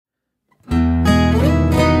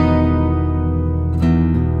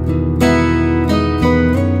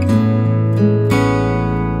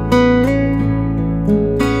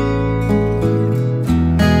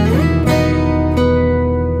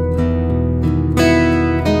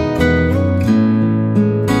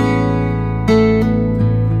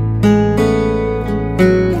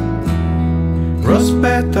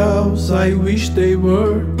they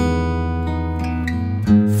were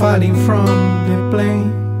falling from the plane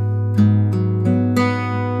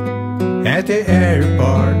at the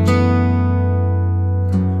airport.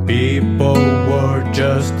 People were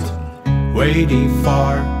just waiting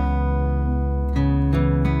for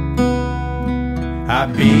a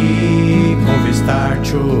big movie star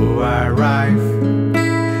to arrive.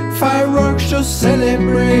 Fireworks to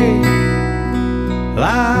celebrate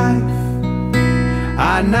life.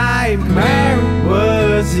 A nightmare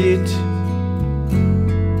was it?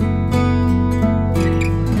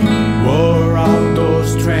 Were all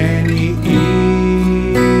those 20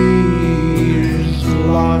 years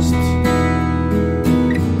lost?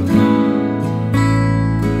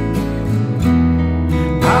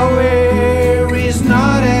 Power is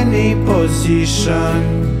not any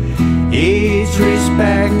position, it's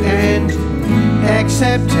respect and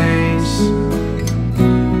acceptance.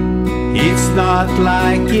 It's not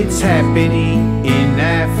like it's happening in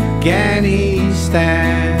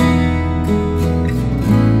Afghanistan.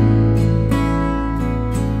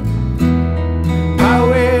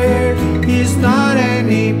 Power is not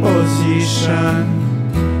any position,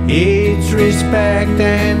 it's respect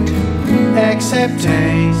and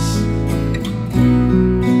acceptance.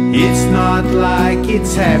 It's not like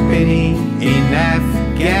it's happening in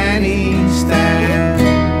Afghanistan.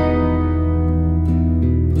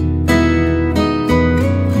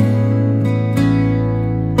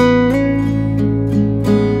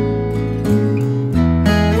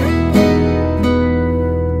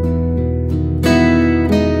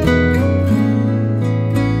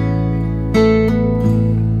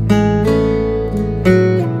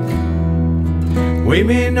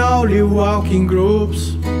 Women only walk in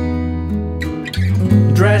groups,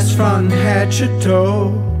 dressed from head to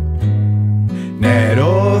toe, net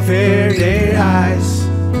over their eyes,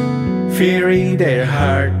 fearing their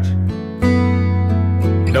heart.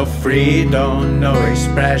 No freedom, no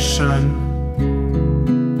expression.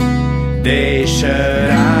 They shut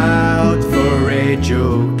out for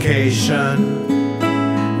education.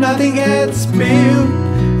 Nothing gets built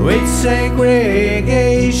with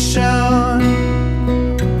segregation.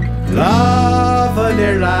 Love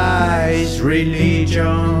underlies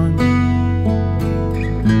religion.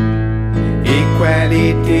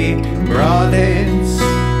 Equality broadens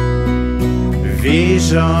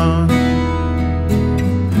vision.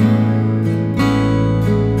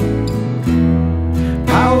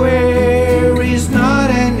 Power is not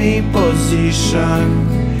any position,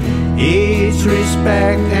 it's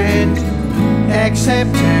respect and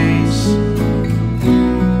acceptance.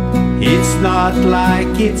 It's not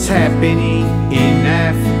like it's happening in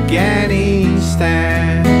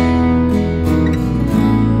Afghanistan.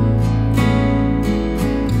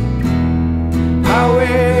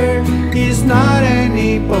 Power is not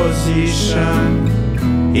any position,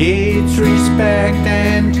 it's respect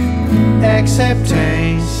and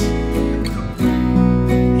acceptance.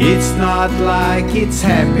 It's not like it's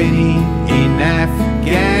happening in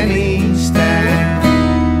Afghanistan.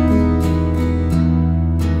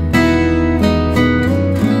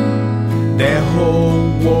 The whole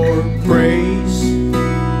world